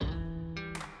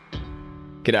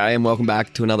G'day and welcome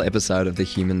back to another episode of the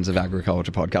Humans of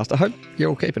Agriculture podcast. I hope you're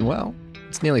all keeping well.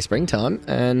 It's nearly springtime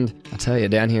and I tell you,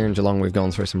 down here in Geelong we've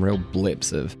gone through some real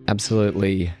blips of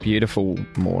absolutely beautiful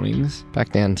mornings,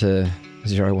 back down to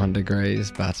 0-1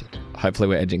 degrees, but hopefully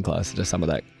we're edging closer to some of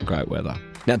that great weather.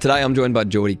 Now today I'm joined by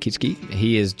Jordy Kitschke.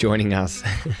 He is joining us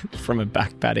from a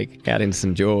back paddock out in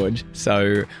St George,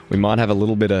 so we might have a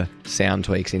little bit of sound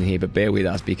tweaks in here, but bear with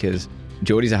us because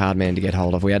Jordy's a hard man to get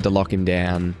hold of. We had to lock him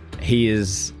down. He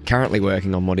is currently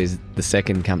working on what is the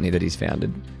second company that he's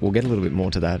founded. We'll get a little bit more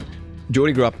to that.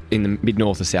 Jordy grew up in the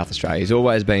mid-north of South Australia. He's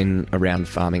always been around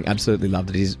farming, absolutely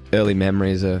loved it. His early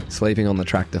memories are sleeping on the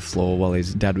tractor floor while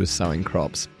his dad was sowing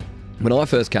crops. When I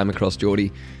first came across Jordy,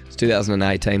 it was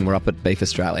 2018, we're up at Beef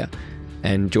Australia,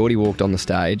 and Jordy walked on the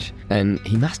stage, and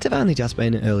he must have only just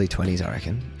been early 20s, I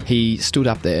reckon. He stood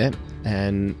up there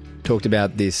and talked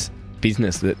about this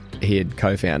business that he had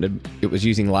co-founded. It was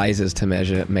using lasers to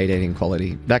measure meat eating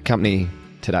quality. That company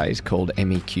today is called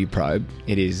MEQ Probe.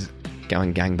 It is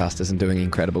going gangbusters and doing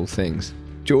incredible things.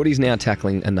 Jordy's now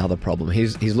tackling another problem.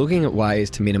 He's looking at ways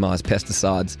to minimise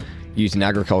pesticides used in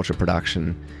agriculture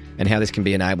production and how this can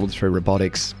be enabled through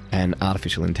robotics and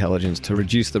artificial intelligence to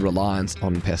reduce the reliance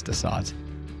on pesticides.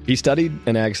 He studied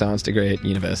an ag science degree at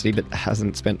university but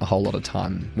hasn't spent a whole lot of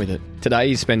time with it. Today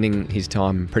he's spending his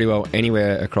time pretty well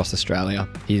anywhere across Australia.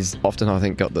 He's often, I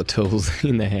think, got the tools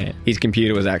in their hand. His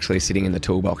computer was actually sitting in the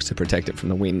toolbox to protect it from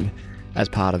the wind as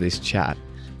part of this chat.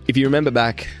 If you remember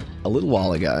back a little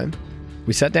while ago,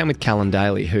 we sat down with Callan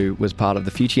Daly, who was part of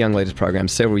the Future Young Leaders program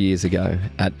several years ago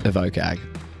at Evoke Ag.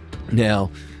 Now,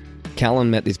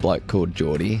 Callan met this bloke called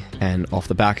Jordy, and off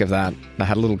the back of that, they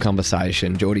had a little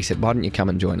conversation. Jordy said, why don't you come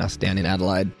and join us down in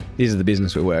Adelaide? This is the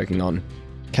business we're working on.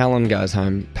 Callan goes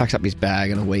home, packs up his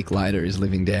bag, and a week later is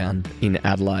living down in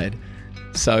Adelaide.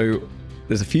 So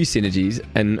there's a few synergies,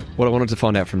 and what I wanted to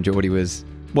find out from Jordy was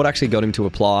what actually got him to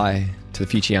apply to the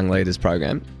Future Young Leaders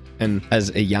program. And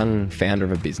as a young founder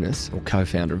of a business, or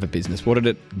co-founder of a business, what did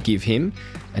it give him,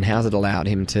 and how's it allowed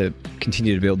him to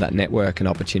continue to build that network and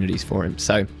opportunities for him?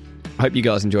 So I hope you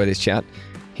guys enjoy this chat.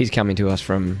 He's coming to us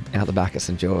from out the back of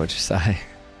St George, so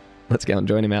let's go and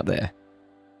join him out there.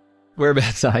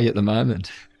 Whereabouts are you at the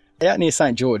moment? Out near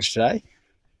St George today.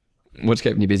 What's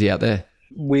keeping you busy out there?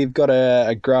 We've got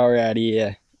a grower out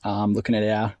here looking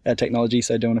at our technology,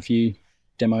 so doing a few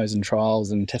demos and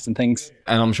trials and testing things.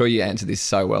 And I'm sure you answered this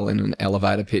so well in an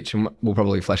elevator pitch, and we'll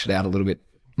probably flesh it out a little bit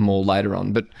more later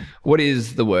on. But what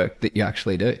is the work that you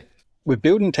actually do? We're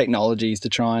building technologies to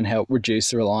try and help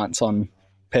reduce the reliance on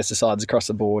pesticides across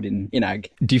the board in ag.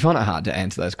 Do you find it hard to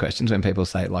answer those questions when people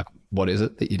say, like, what is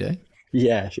it that you do?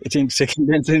 Yeah, it's interesting to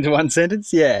condense into one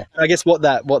sentence. Yeah. I guess what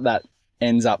that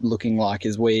ends up looking like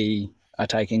is we are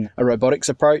taking a robotics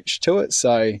approach to it.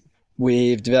 So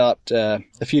we've developed a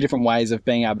few different ways of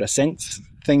being able to sense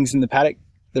things in the paddock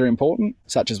that are important,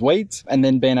 such as weeds, and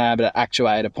then being able to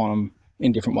actuate upon them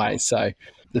in different ways. So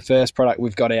the first product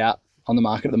we've got out on the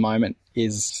market at the moment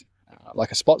is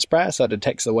like a spot sprayer, so it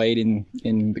detects the weed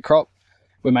in the crop.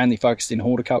 We're mainly focused in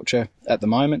horticulture at the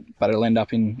moment, but it'll end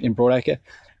up in broadacre.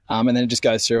 And then it just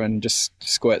goes through and just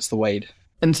squirts the weed.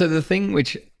 And so the thing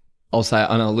which I'll say,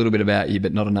 I know a little bit about you,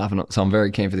 but not enough, so I'm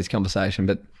very keen for this conversation,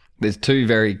 but there's two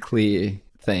very clear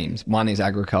themes. One is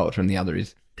agriculture and the other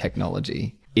is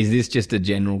technology. Is this just a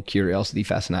general curiosity,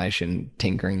 fascination,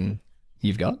 tinkering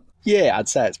you've got? Yeah, I'd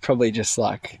say it's probably just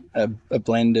like a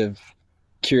blend of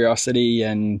curiosity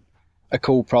and a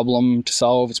cool problem to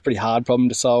solve. It's a pretty hard problem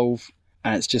to solve,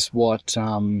 and it's just what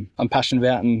I'm passionate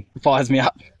about and fires me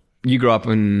up. You grew up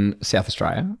in South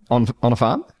Australia on a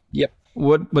farm? Yep.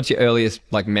 What's your earliest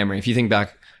memory? If you think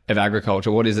back of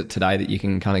agriculture, what is it today that you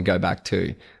can kind of go back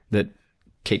to that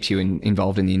keeps you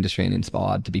involved in the industry and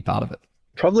inspired to be part of it?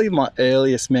 Probably my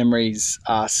earliest memories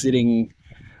are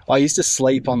I used to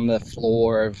sleep on the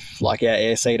floor of like our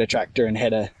air seeder tractor and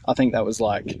header. I think that was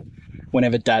like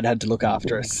whenever Dad had to look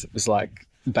after us. It was like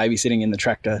babysitting in the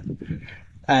tractor.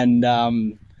 And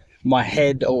my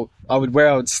head, where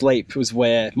I would sleep was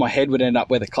where my head would end up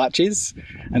where the clutch is.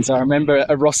 And so I remember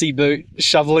a Rossi boot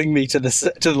shoveling me to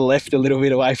the left a little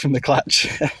bit away from the clutch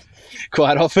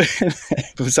quite often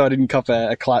so I didn't cop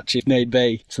a clutch if need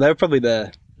be. So they were probably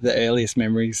the earliest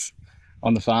memories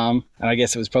on the farm. And I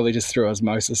guess it was probably just through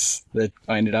osmosis that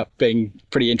I ended up being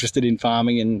pretty interested in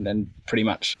farming and pretty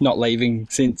much not leaving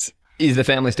since. Is the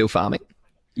family still farming?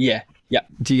 Yeah. Yeah.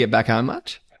 Do you get back home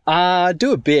much?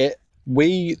 Do a bit.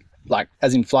 We,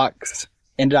 as in Flux,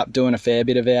 ended up doing a fair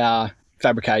bit of our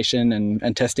fabrication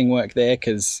and testing work there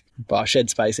because shed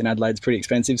space in Adelaide's pretty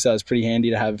expensive, so it's pretty handy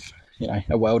to have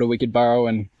a welder we could borrow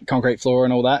and concrete floor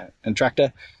and all that and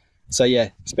tractor. So yeah,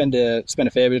 spend a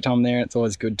fair bit of time there. It's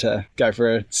always good to go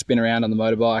for a spin around on the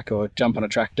motorbike or jump on a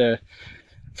tractor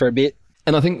for a bit.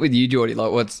 And I think with you, Jordy,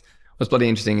 like what's bloody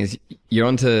interesting is you're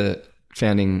onto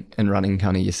founding and running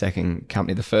kind of your second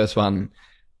company. The first one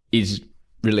is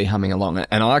really humming along.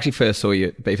 And I actually first saw you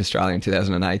at Beef Australia in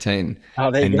 2018. Oh,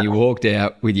 there you go. You walked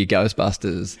out with your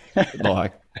Ghostbusters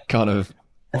like kind of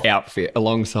outfit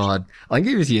alongside, I think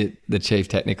he was the chief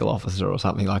technical officer or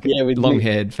something, like a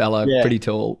long-haired fellow, pretty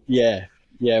tall. Yeah,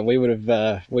 we would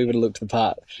have looked the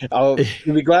part.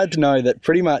 You'd be glad to know that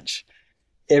pretty much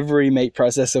every meat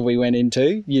processor we went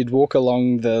into, you'd walk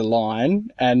along the line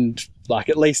and like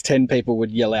at least 10 people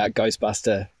would yell out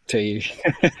Ghostbuster to you.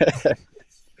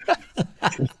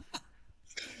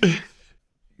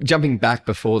 Jumping back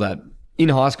before that, in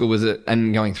high school, was it,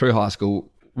 and going through high school,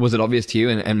 was it obvious to you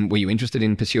and were you interested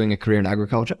in pursuing a career in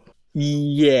agriculture?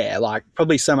 Yeah, like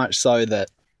probably so much so that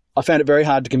I found it very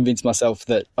hard to convince myself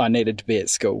that I needed to be at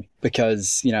school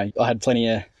because, you know, I had plenty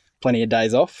of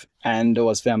days off and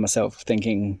always found myself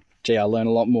thinking, gee, I learn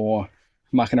a lot more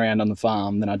mucking around on the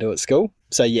farm than I do at school.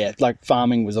 So yeah, like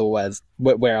farming was always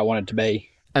where I wanted to be.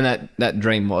 And that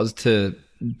dream was to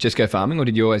just go farming, or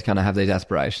did you always kind of have these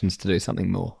aspirations to do something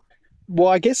more? Well,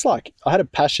 I guess like I had a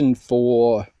passion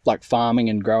for like farming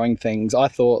and growing things. I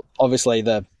thought obviously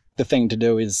the thing to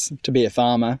do is to be a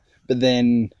farmer, but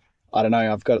then I don't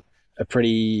know, I've got a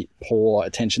pretty poor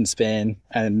attention span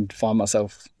and find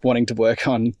myself wanting to work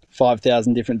on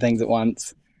 5,000 different things at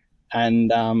once.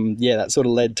 And that sort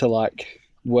of led to like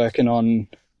working on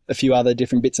a few other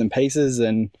different bits and pieces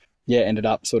and ended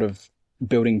up sort of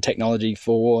building technology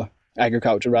for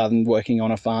agriculture rather than working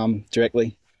on a farm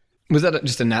directly. Was that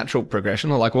just a natural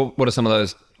progression, or like what are some of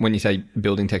those, when you say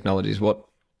building technologies, what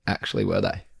actually were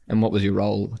they? And what was your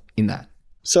role in that?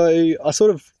 So I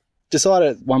sort of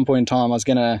decided at one point in time I was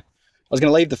gonna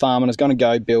leave the farm and I was gonna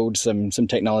go build some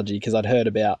technology because I'd heard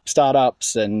about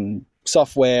startups and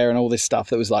software and all this stuff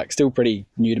that was like still pretty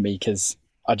new to me because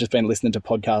I'd just been listening to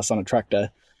podcasts on a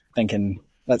tractor thinking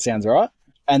that sounds all right.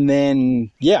 And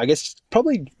then, I guess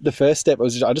probably the first step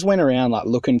was I just went around like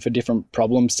looking for different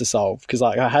problems to solve because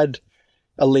like I had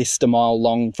a list a mile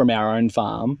long from our own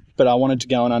farm, but I wanted to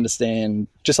go and understand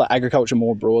just like agriculture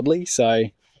more broadly. So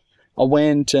I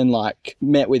went and like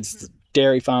met with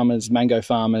dairy farmers, mango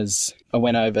farmers. I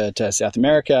went over to South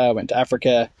America, I went to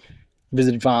Africa,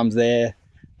 visited farms there.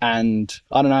 And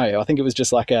I don't know, I think it was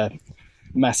just like a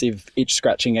massive itch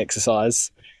scratching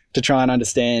exercise to try and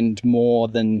understand more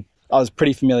than I was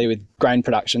pretty familiar with grain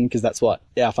production because that's what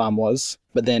our farm was.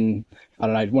 But then, I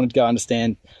don't know, wanted to go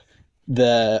understand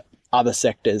the other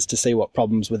sectors to see what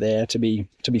problems were there to be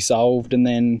solved, and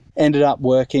then ended up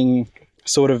working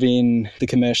sort of in the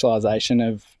commercialization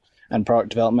of and product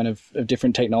development of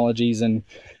different technologies. And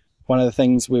one of the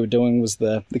things we were doing was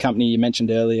the company you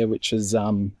mentioned earlier, which is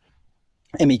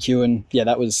MEQ, and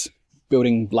that was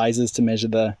building lasers to measure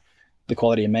the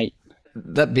quality of meat.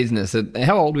 That business,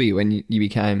 how old were you when you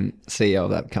became CEO of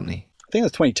that company? I think I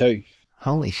was 22.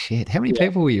 Holy shit. How many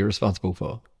people were you responsible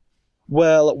for?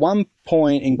 Well, at one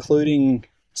point, including,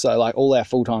 so like all our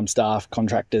full-time staff,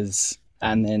 contractors,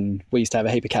 and then we used to have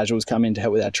a heap of casuals come in to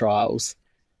help with our trials.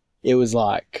 It was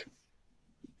like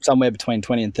somewhere between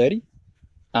 20 and 30,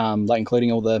 like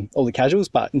including all the casuals.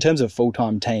 But in terms of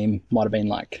full-time team, might have been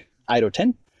like 8 or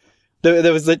 10.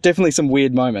 There was definitely some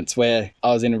weird moments where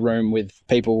I was in a room with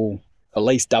people at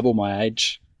least double my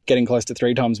age, getting close to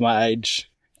 3 times my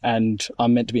age, and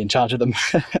I'm meant to be in charge of them.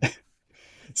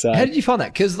 So how did you find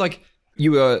that? Because like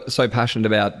you were so passionate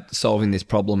about solving this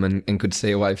problem and could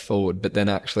see a way forward, but then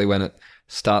actually when it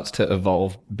starts to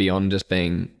evolve beyond just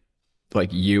being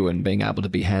like you and being able to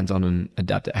be hands-on and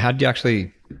adapt it, how did you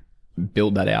actually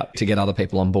build that out to get other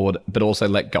people on board, but also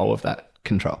let go of that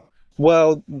control?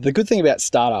 Well, the good thing about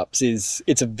startups is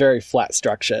it's a very flat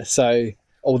structure. So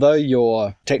although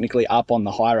you're technically up on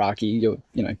the hierarchy,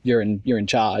 you're in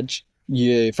charge.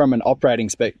 You, from an operating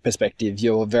perspective,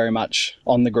 you're very much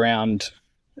on the ground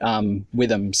with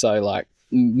them. So like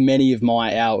many of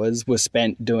my hours were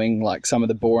spent doing like some of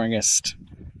the boringest,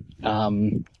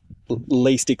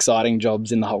 least exciting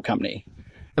jobs in the whole company.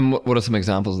 And what are some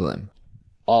examples of them?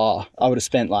 I would have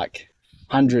spent like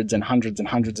hundreds and hundreds and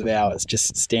hundreds of hours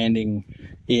just standing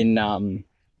in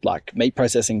like meat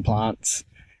processing plants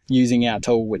using our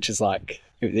tool, which is like,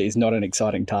 it is not an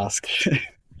exciting task.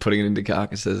 Putting it into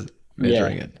carcasses,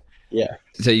 measuring it. Yeah.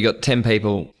 So you got 10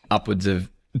 people, upwards of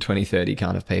 20, 30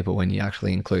 kind of people when you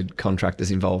actually include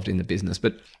contractors involved in the business.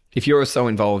 But if you're so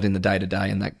involved in the day-to-day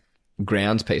and that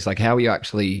grounds piece, like how are you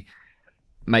actually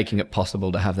making it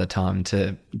possible to have the time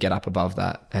to get up above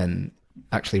that and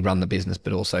actually run the business,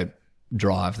 but also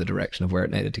drive the direction of where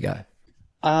it needed to go?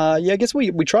 Yeah, I guess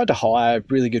we tried to hire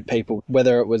really good people,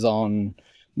 whether it was on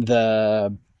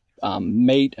the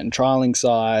meat and trialing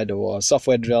side or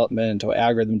software development or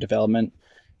algorithm development.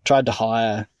 Tried to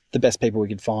hire the best people we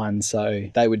could find, so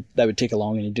they would tick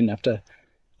along, and you didn't have to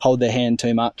hold their hand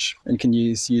too much and can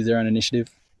use their own initiative.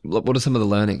 What are some of the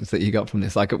learnings that you got from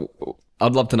this? Like,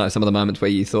 I'd love to know some of the moments where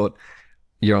you thought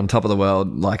you're on top of the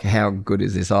world. Like, how good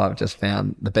is this? I've just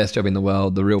found the best job in the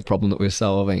world, the real problem that we're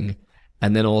solving.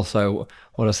 And then also,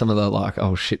 what are some of the like,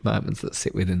 oh shit moments that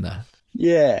sit within that?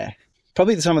 Yeah,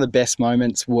 probably some of the best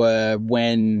moments were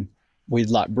when we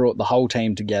like brought the whole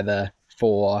team together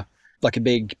for like a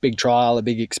big trial, a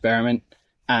big experiment,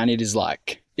 and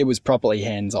it was properly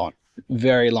hands-on.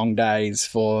 Very long days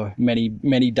for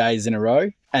many days in a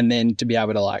row, and then to be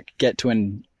able to like get to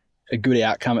a good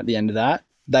outcome at the end of that,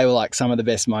 they were like some of the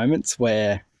best moments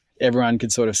where everyone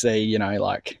could sort of see,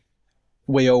 like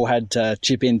we all had to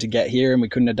chip in to get here, and we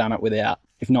couldn't have done it without,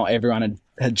 if not everyone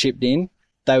had chipped in.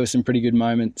 They were some pretty good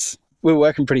moments. We were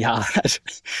working pretty hard.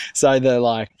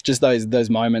 So just those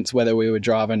moments, whether we were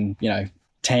driving,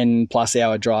 10 plus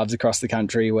hour drives across the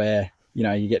country where,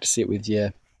 you get to sit with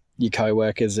your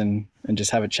co-workers and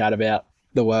just have a chat about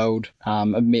the world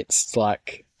amidst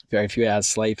like very few hours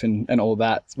sleep and all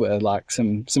that were like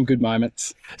some good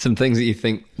moments. Some things that you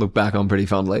think look back on pretty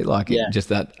fondly, like just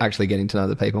that actually getting to know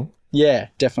the people. Yeah,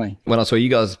 definitely. When I saw you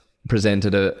guys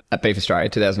presented at Beef Australia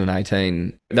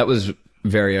 2018, that was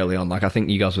very early on. Like I think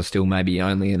you guys were still maybe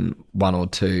only in 1 or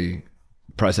 2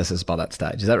 processes by that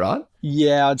stage. Is that right?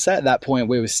 Yeah, I'd say at that point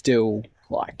we were still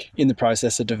like in the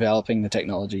process of developing the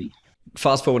technology.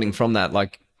 Fast forwarding from that,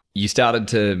 like you started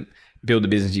to build the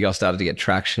business, you guys started to get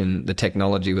traction, the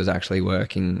technology was actually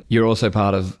working. You're also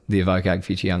part of the Evoke Ag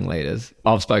Future Young Leaders.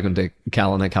 I've spoken to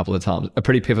Callan a couple of times, a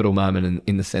pretty pivotal moment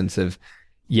in the sense of,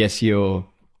 yes, you're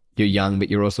young, but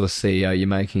you're also a CEO, you're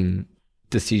making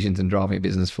decisions and driving a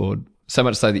business forward. So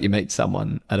much so that you meet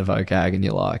someone at Evoke Ag and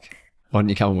you're like, why don't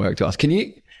you come and work to us? Can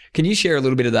you share a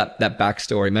little bit of that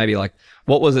backstory? Maybe like,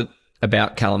 what was it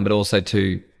about Callan, but also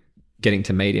to getting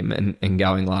to meet him and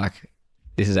going like,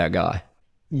 this is our guy?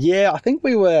 Yeah, I think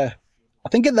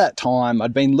at that time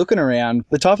I'd been looking around.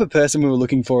 The type of person we were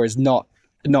looking for is not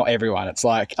everyone. It's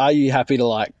like, are you happy to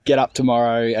like get up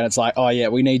tomorrow and it's like, oh yeah,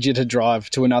 we need you to drive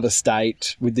to another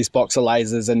state with this box of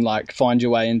lasers and like find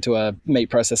your way into a meat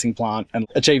processing plant and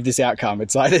achieve this outcome.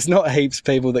 It's like, there's not heaps of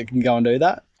people that can go and do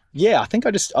that. Yeah, I think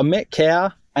I met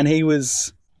Cow and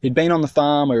he'd been on the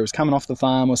farm or he was coming off the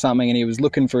farm or something and he was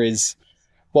looking for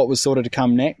what was sort of to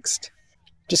come next.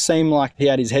 Just seemed like he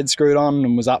had his head screwed on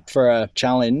and was up for a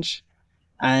challenge.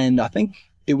 And I think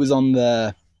it was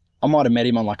I might have met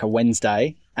him on like a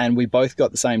Wednesday and we both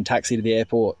got the same taxi to the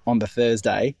airport on the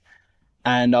Thursday.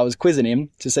 And I was quizzing him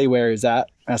to see where he was at.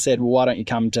 I said, well, why don't you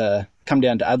come down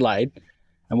to Adelaide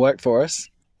and work for us?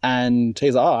 And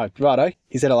he's like, oh, righto.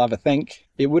 He said, I'll have a think.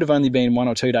 It would have only been 1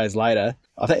 or 2 days later.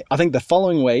 I think the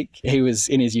following week he was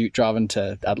in his ute driving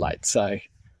to Adelaide. So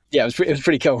yeah, it was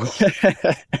pretty cool.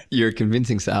 You're a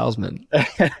convincing salesman.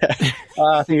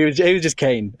 I think he was just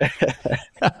keen.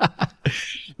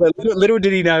 But little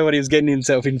did he know what he was getting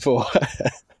himself in for.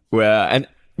 Well, and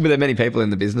were there many people in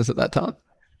the business at that time?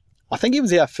 I think he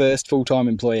was our first full-time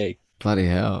employee. Bloody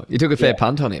hell. You took a fair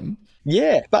punt on him.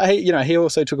 Yeah, but he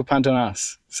also took a punt on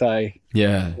us. So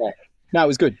yeah. No, it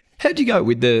was good. How'd you go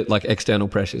with the like external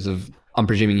pressures of, I'm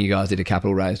presuming you guys did a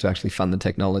capital raise to actually fund the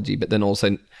technology, but then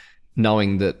also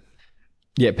knowing that,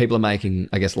 people are making,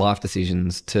 I guess, life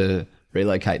decisions to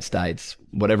relocate states,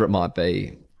 whatever it might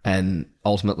be. And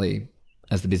ultimately,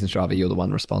 as the business driver, you're the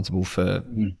one responsible for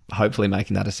hopefully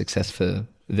making that a success for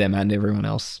them and everyone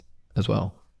else as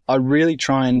well. I really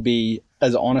try and be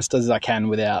as honest as I can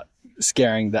without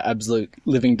scaring the absolute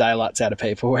living daylights out of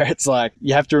people, where it's like,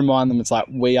 you have to remind them, it's like,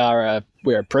 we're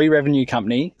a pre-revenue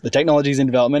company. The technology's in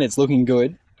development. It's looking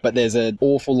good, but there's an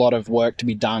awful lot of work to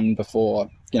be done before,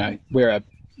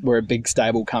 we're a big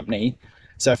stable company.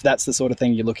 So if that's the sort of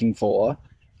thing you're looking for,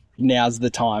 now's the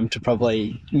time to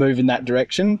probably move in that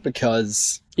direction,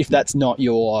 because if that's not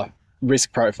your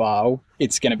risk profile,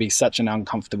 it's going to be such an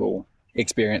uncomfortable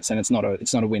experience, and it's not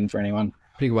a win for anyone.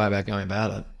 Big way about going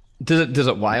about it. Does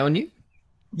it weigh on you?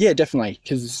 Yeah, definitely,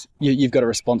 because you've got a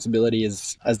responsibility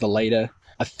as the leader.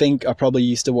 I think I probably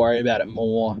used to worry about it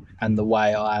more, and the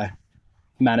way I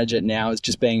manage it now is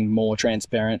just being more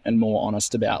transparent and more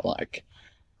honest about like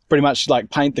pretty much like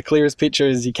paint the clearest picture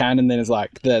as you can, and then it's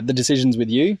like the decision's with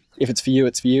you. If it's for you,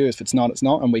 it's for you. If it's not, it's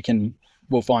not, and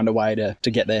we'll find a way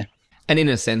to get there. And in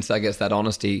a sense, I guess that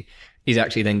honesty is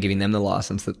actually then giving them the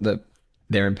license that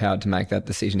they're empowered to make that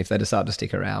decision if they decide to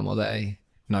stick around, or they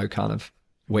know kind of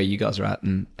where you guys are at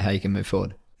and how you can move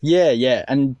forward. Yeah,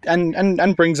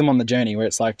 and brings them on the journey where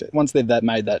it's like once they've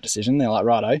made that decision, they're like,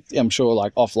 righto. I'm sure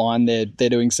like offline they're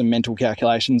doing some mental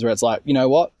calculations where it's like, you know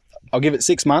what, I'll give it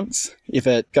 6 months. If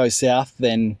it goes south,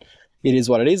 then it is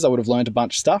what it is. I would have learned a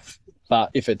bunch of stuff,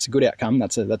 but if it's a good outcome,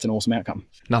 that's an awesome outcome.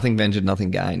 Nothing ventured, nothing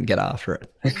gained. Get after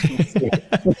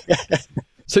it.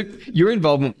 So your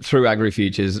involvement through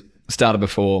AgriFutures started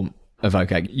before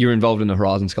Evoke Ag. You were involved in the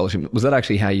Horizon Scholarship. Was that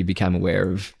actually how you became aware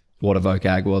of what Evoke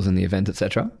Ag was in the event,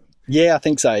 etc.? Yeah, I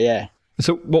think so, yeah.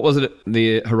 So what was it,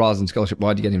 the Horizon Scholarship?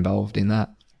 Why did you get involved in that?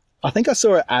 I think I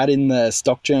saw an ad in the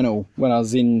stock journal when I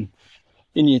was in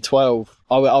year 12.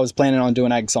 I was planning on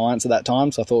doing ag science at that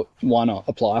time, so I thought, why not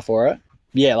apply for it?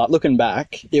 Yeah, like looking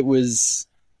back, it was,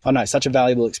 I don't know, such a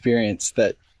valuable experience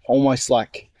that almost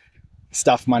like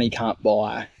stuff money can't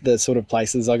buy, the sort of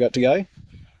places I got to go.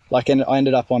 Like, and I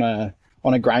ended up on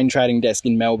a grain trading desk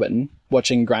in Melbourne,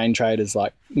 watching grain traders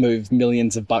like move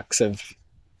millions of bucks of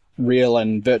real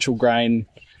and virtual grain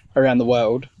around the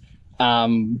world,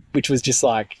 which was just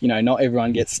like, you know, not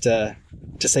everyone gets to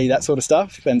see that sort of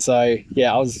stuff. And so,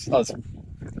 yeah, I was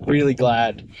really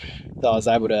glad that I was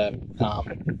able to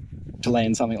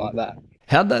land something like that.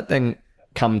 How'd that then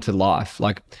come to life?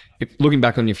 Like, looking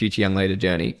back on your Future Young Leader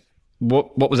journey,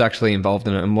 what was actually involved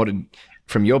in it, and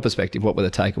from your perspective, what were the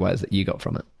takeaways that you got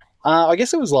from it? I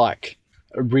guess it was like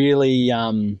a really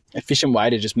efficient way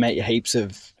to just meet heaps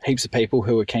of people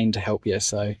who were keen to help you.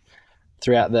 So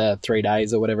throughout the 3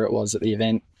 days or whatever it was at the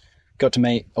event, got to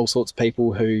meet all sorts of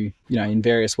people who, you know, in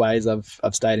various ways I've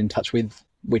stayed in touch with,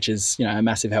 which is, you know, a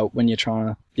massive help when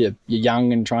you're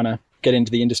young and trying to get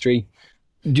into the industry.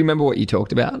 Do you remember what you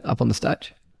talked about up on the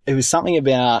stage? It was something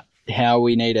about how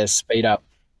we need to speed up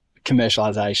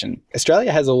commercialisation.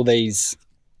 Australia has all these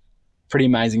pretty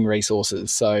amazing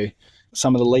resources. So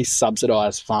some of the least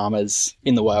subsidised farmers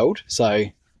in the world. So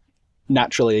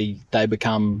naturally they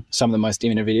become some of the most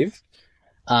innovative.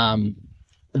 Then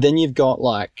you've got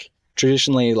like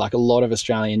traditionally like a lot of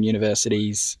Australian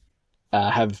universities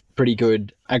have pretty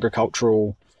good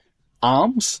agricultural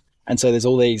arms. And so there's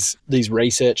all these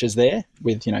researchers there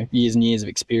with, you know, years and years of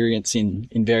experience in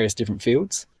various different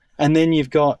fields. And then you've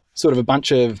got sort of a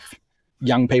bunch of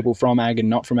young people from ag and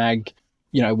not from ag,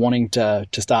 you know, wanting to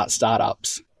start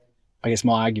startups. I guess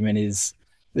my argument is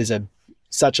there's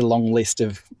such a long list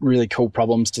of really cool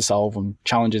problems to solve and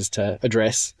challenges to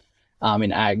address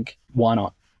in ag. Why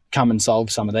not come and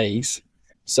solve some of these?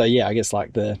 So yeah, I guess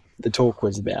like the talk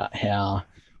was about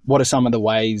what are some of the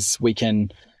ways we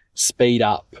can speed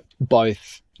up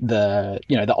both the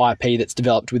IP that's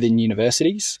developed within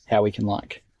universities, how we can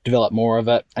like develop more of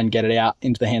it and get it out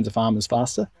into the hands of farmers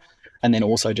faster, and then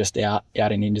also just out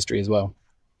in industry as well.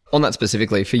 On that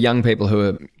specifically, for young people who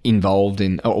are involved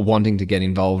in or wanting to get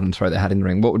involved and throw their hat in the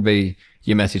ring, what would be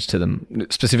your message to them,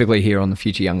 specifically here on the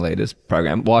Future Young Leaders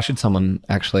program? Why should someone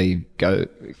actually go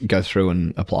through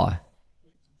and apply?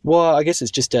 Well, I guess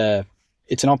it's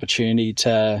an opportunity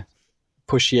to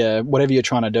push whatever you're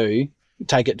trying to do,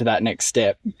 take it to that next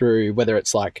step through whether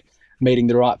it's like meeting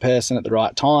the right person at the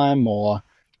right time or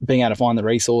being able to find the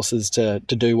resources to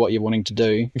do what you're wanting to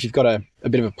do. If you've got a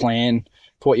bit of a plan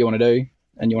for what you want to do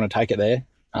and you want to take it there,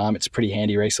 it's a pretty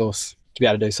handy resource to be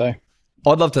able to do so.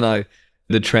 I'd love to know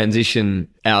the transition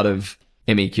out of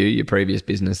MEQ, your previous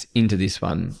business, into this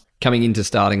one, coming into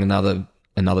starting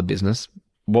another business.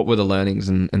 What were the learnings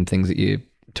and things that you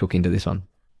took into this one?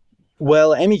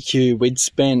 Well, MEQ, we'd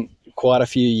spent quite a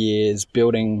few years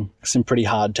building some pretty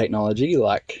hard technology,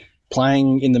 like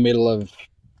playing in the middle of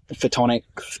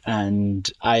photonics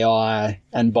and AI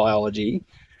and biology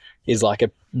is like a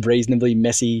reasonably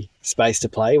messy space to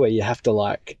play where you have to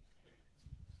like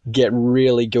get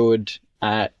really good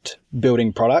at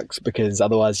building products because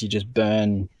otherwise you just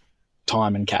burn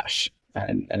time and cash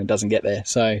and it doesn't get there.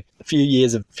 So a few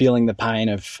years of feeling the pain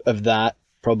of that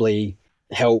probably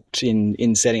helped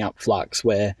in setting up Flux,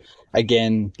 where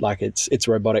again, like it's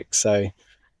robotics, so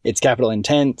it's capital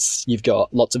intense. You've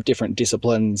got lots of different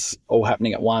disciplines all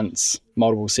happening at once,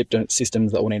 multiple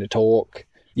systems that all need to talk.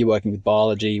 You're working with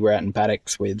biology. We're out in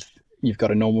paddocks you've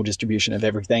got a normal distribution of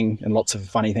everything and lots of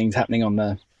funny things happening on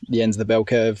the ends of the bell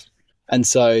curve. And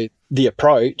so the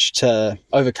approach to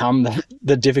overcome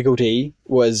the difficulty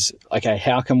was, okay,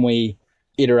 how can we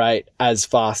iterate as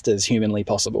fast as humanly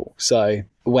possible? So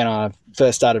when I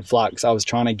first started Flux, I was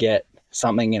trying to get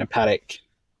something in a paddock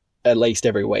at least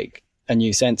every week, a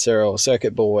new sensor or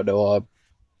circuit board or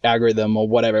algorithm or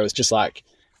whatever. It was just like,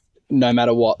 no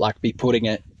matter what, like be putting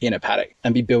it in a paddock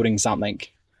and be building something,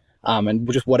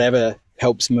 and just whatever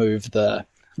helps move the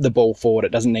ball forward.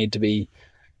 It doesn't need to be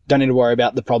don't need to worry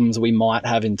about the problems we might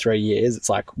have in 3 years. It's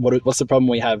like, what's the problem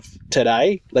we have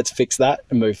today? Let's fix that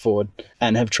and move forward.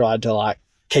 And have tried to like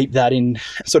keep that in,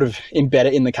 sort of embed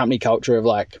it in the company culture of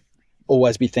like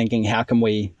always be thinking, how can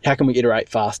we iterate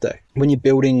faster? When you're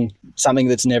building something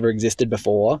that's never existed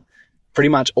before, pretty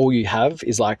much all you have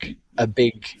is like a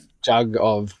big jug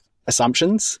of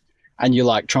assumptions, and you're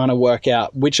like trying to work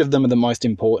out which of them are the most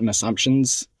important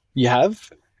assumptions you have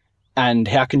and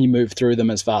how can you move through them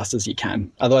as fast as you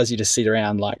can. Otherwise you just sit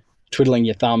around like twiddling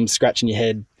your thumbs, scratching your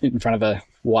head in front of a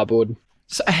whiteboard.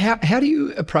 So how do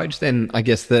you approach then, I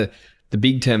guess, the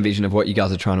big term vision of what you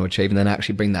guys are trying to achieve, and then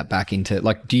actually bring that back into,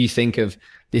 like, do you think of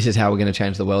this is how we're going to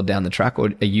change the world down the track, or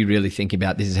are you really thinking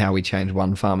about this is how we change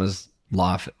one farmer's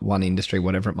life, one industry,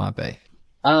 whatever it might be?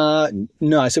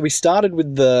 No. So we started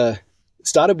with the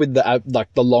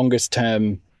like the longest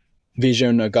term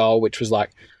vision or goal, which was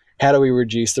like, how do we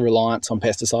reduce the reliance on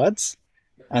pesticides?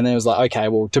 And then it was like, okay,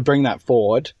 well, to bring that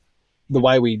forward, the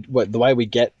way we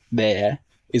get there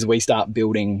is we start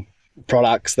building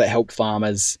products that help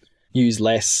farmers use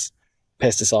less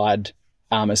pesticide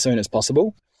as soon as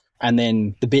possible. And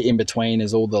then the bit in between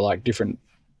is all the like different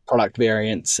product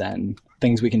variants and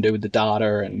things we can do with the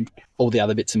data and all the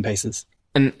other bits and pieces.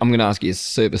 And I'm going to ask you a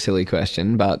super silly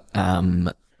question, but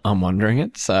I'm wondering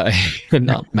it. So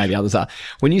no, maybe others are.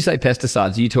 When you say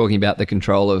pesticides, are you talking about the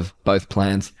control of both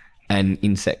plants and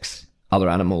insects, other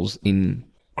animals in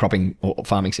cropping or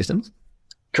farming systems?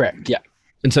 Correct, yeah.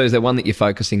 And so is there one that you're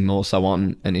focusing more so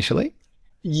on initially?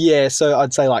 Yeah, so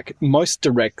I'd say like most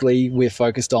directly we're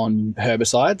focused on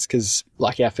herbicides because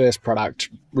like our first product,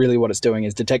 really what it's doing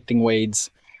is detecting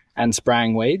weeds and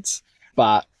spraying weeds.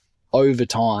 But over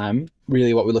time,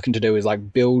 really what we're looking to do is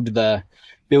like build the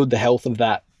health of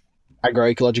that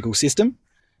agroecological system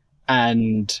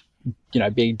and, you know,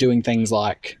 be doing things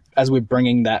like as we're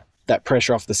bringing that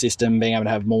pressure off the system, being able to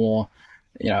have more,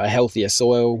 you know, a healthier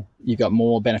soil, you've got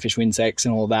more beneficial insects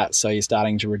and all that. So you're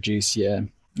starting to reduce your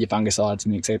fungicides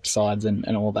and insecticides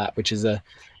and all that, which is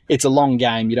it's a long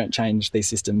game. You don't change these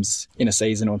systems in a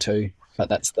season or two, but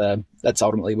that's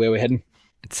ultimately where we're heading.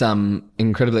 It's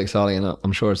incredibly exciting, and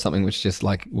I'm sure it's something which just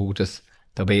like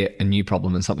there'll be a new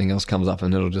problem and something else comes up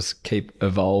and it'll just keep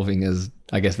evolving as,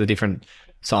 I guess, the different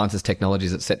sciences,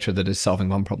 technologies, etc., that is solving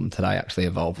one problem today actually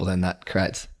evolve. Well, then that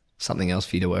creates something else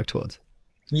for you to work towards.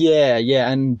 Yeah,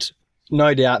 and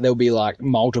no doubt there'll be like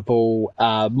multiple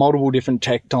different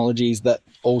technologies that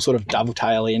all sort of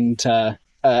dovetail into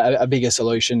a bigger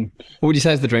solution. What would you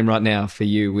say is the dream right now for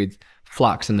you with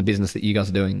Flux and the business that you guys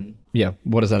are doing? Yeah,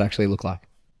 what does that actually look like?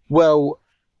 Well,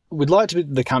 we'd like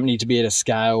the company to be at a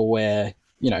scale where,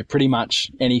 you know, pretty much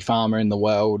any farmer in the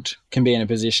world can be in a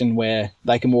position where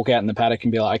they can walk out in the paddock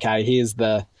and be like, okay, here's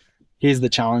the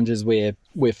challenges we're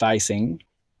facing.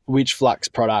 Which Flux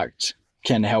product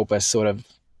can help us sort of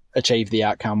achieve the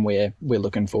outcome we're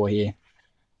looking for here?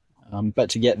 But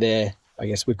to get there, I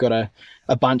guess we've got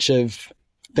a bunch of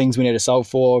things we need to solve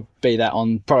for, be that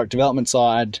on product development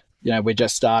side. You know, we're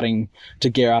just starting to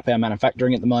gear up our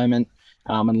manufacturing at the moment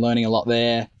and learning a lot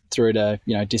there through to,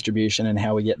 you know, distribution and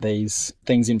how we get these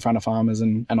things in front of farmers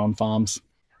and on farms.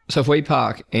 So if we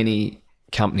park any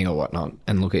company or whatnot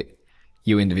and look at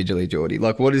you individually, Jordy,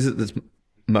 like what is it that's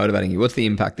motivating you? What's the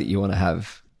impact that you want to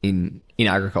have in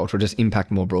agriculture, or just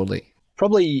impact more broadly?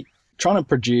 Probably trying to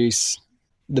produce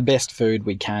the best food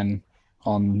we can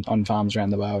on farms around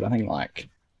the world. I think like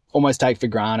almost take for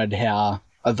granted how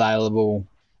available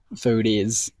food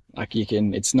is. Like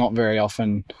it's not very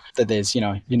often that there's, you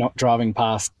know, you're not driving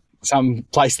past some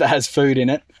place that has food in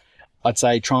it. I'd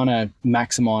say trying to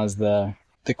maximize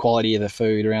the quality of the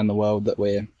food around the world that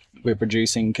we're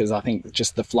producing, because I think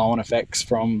just the flow-on effects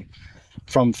from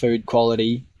food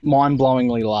quality,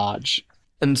 mind-blowingly large.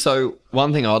 And so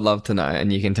one thing I'd love to know,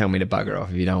 and you can tell me to bugger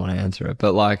off if you don't want to answer it,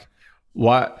 but like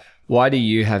why do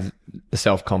you have the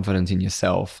self-confidence in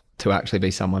yourself to actually be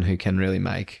someone who can really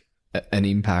make an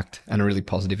impact and a really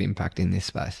positive impact in this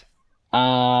space?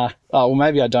 Well,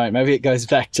 maybe I don't. Maybe it goes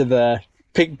back to the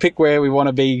pick where we want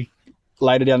to be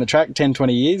later down the track, 10,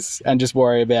 20 years, and just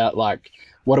worry about like,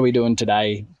 what are we doing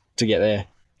today to get there?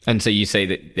 And so you see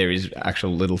that there is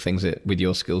actual little things that with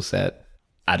your skill set,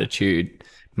 attitude,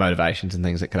 motivations and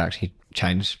things that could actually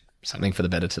change something for the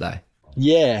better today.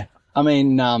 Yeah. I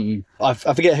mean, I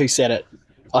forget who said it.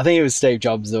 I think it was Steve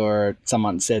Jobs or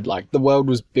someone said, like, the world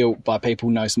was built by people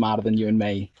no smarter than you and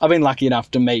me. I've been lucky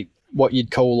enough to meet what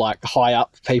you'd call like high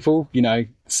up people, you know,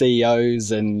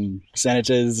 CEOs and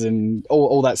senators and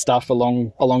all that stuff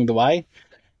along the way.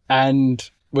 And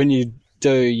when you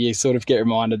do, you sort of get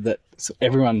reminded that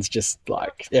everyone's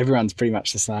pretty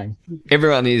much the same.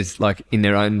 Everyone is like in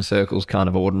their own circles kind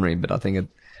of ordinary, but I think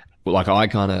like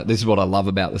this is what I love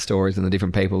about the stories and the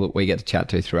different people that we get to chat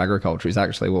to through agriculture is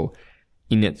actually, well,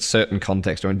 in a certain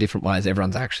context or in different ways,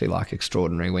 everyone's actually like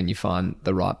extraordinary when you find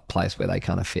the right place where they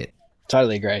kind of fit.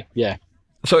 Totally agree. Yeah.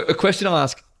 So a question I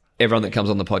ask everyone that comes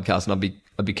on the podcast, and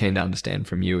I'd be keen to understand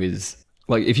from you, is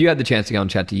like, if you had the chance to go and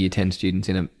chat to year 10 students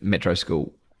in a metro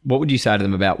school, what would you say to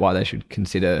them about why they should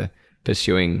consider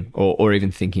pursuing or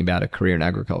even thinking about a career in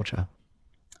agriculture?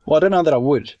 Well, I don't know that I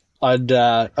would. I'd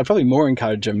probably more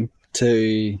encourage them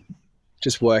to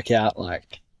just work out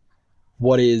like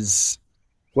what is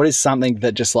something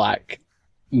that just like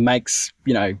makes,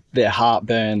 you know, their heart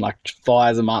burn, like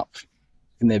fires them up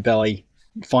in their belly.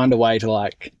 Find a way to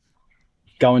like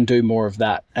go and do more of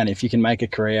that. And if you can make a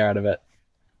career out of it,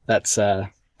 that's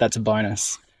a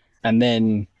bonus. And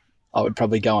then I would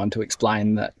probably go on to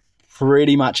explain that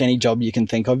pretty much any job you can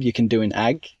think of, you can do in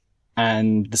ag.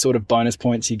 And the sort of bonus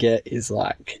points you get is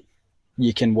like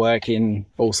you can work in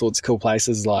all sorts of cool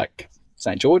places like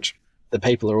St. George. The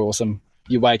people are awesome.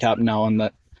 You wake up knowing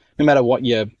that no matter what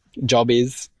your job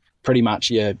is, pretty much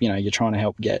you're trying to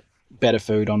help get better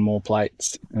food on more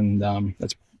plates. And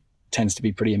that tends to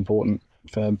be pretty important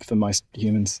for most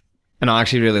humans. And I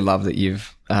actually really love that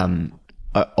you've,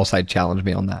 I'll say, challenged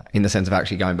me on that, in the sense of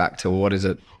actually going back to what is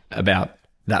it about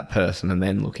that person, and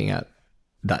then looking at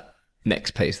that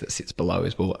next piece that sits below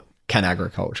is, well, can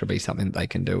agriculture be something that they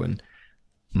can do? And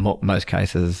most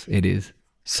cases it is.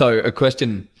 So a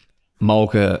question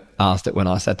Molka asked it when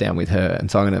I sat down with her, and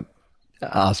so I'm going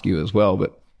to ask you as well,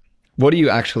 but what are you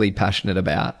actually passionate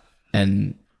about,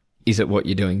 and is it what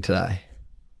you're doing today?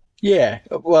 Yeah,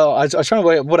 well, I was trying to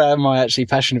work out what am I actually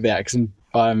passionate about, because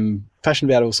I'm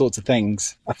passionate about all sorts of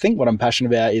things. I think what I'm passionate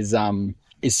about is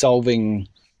solving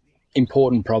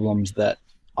important problems that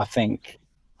I think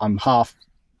I'm half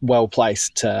well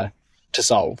placed to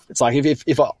solve. It's like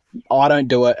if I don't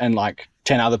do it and like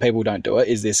 10 other people don't do it,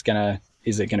 is it gonna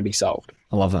be solved?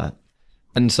 I love that.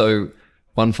 And so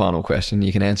one final question,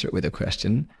 you can answer it with a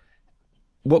question.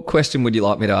 What question would you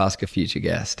like me to ask a future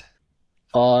guest?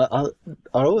 I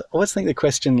always think the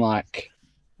question like,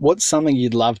 what's something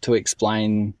you'd love to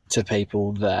explain to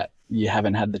people that you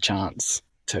haven't had the chance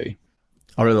to?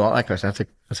 I really like that question.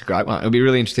 That's a great one. It'll be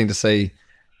really interesting to see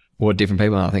what different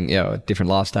people, I think, different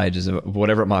life stages of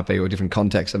whatever it might be, or different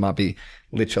contexts. It might be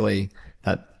literally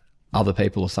that other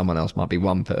people or someone else might be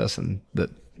one person that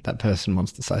person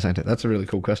wants to say something to. That's a really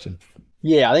cool question.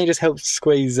 Yeah, I think it just helps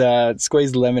squeeze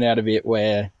the lemon out a bit,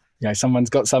 where someone's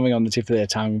got something on the tip of their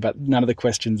tongue, but none of the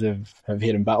questions have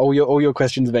hit them. But all your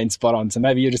questions have been spot on. So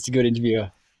maybe you're just a good interviewer.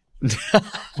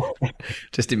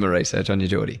 Just did my research on you,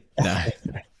 Jordy. No,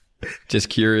 just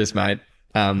curious, mate.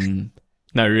 No,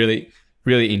 really,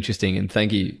 really interesting. And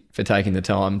thank you for taking the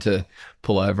time to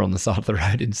pull over on the side of the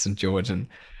road in St. George, and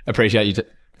appreciate you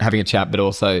having a chat. But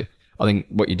also, I think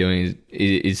what you're doing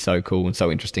is so cool and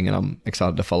so interesting. And I'm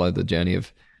excited to follow the journey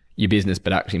of your business,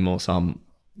 but actually more so I'm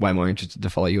way more interested to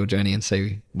follow your journey and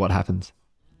see what happens.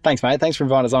 Thanks, mate. Thanks for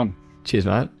inviting us on. Cheers,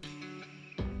 mate.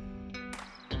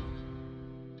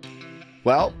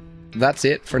 Well, that's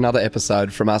it for another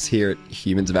episode from us here at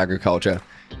Humans of Agriculture.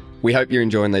 We hope you're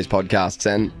enjoying these podcasts,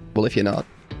 and, well, if you're not,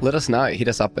 let us know. Hit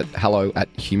us up at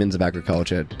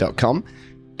hello@humansofagriculture.com.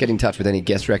 Get in touch with any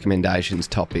guest recommendations,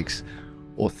 topics,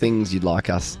 or things you'd like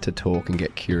us to talk and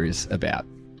get curious about.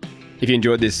 If you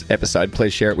enjoyed this episode,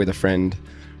 please share it with a friend.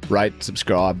 Rate,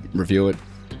 subscribe, review it.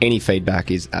 Any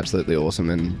feedback is absolutely awesome,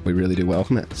 and we really do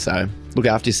welcome it. So look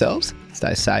after yourselves,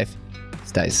 stay safe,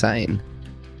 stay sane.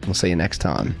 We'll see you next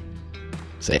time.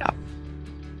 See ya.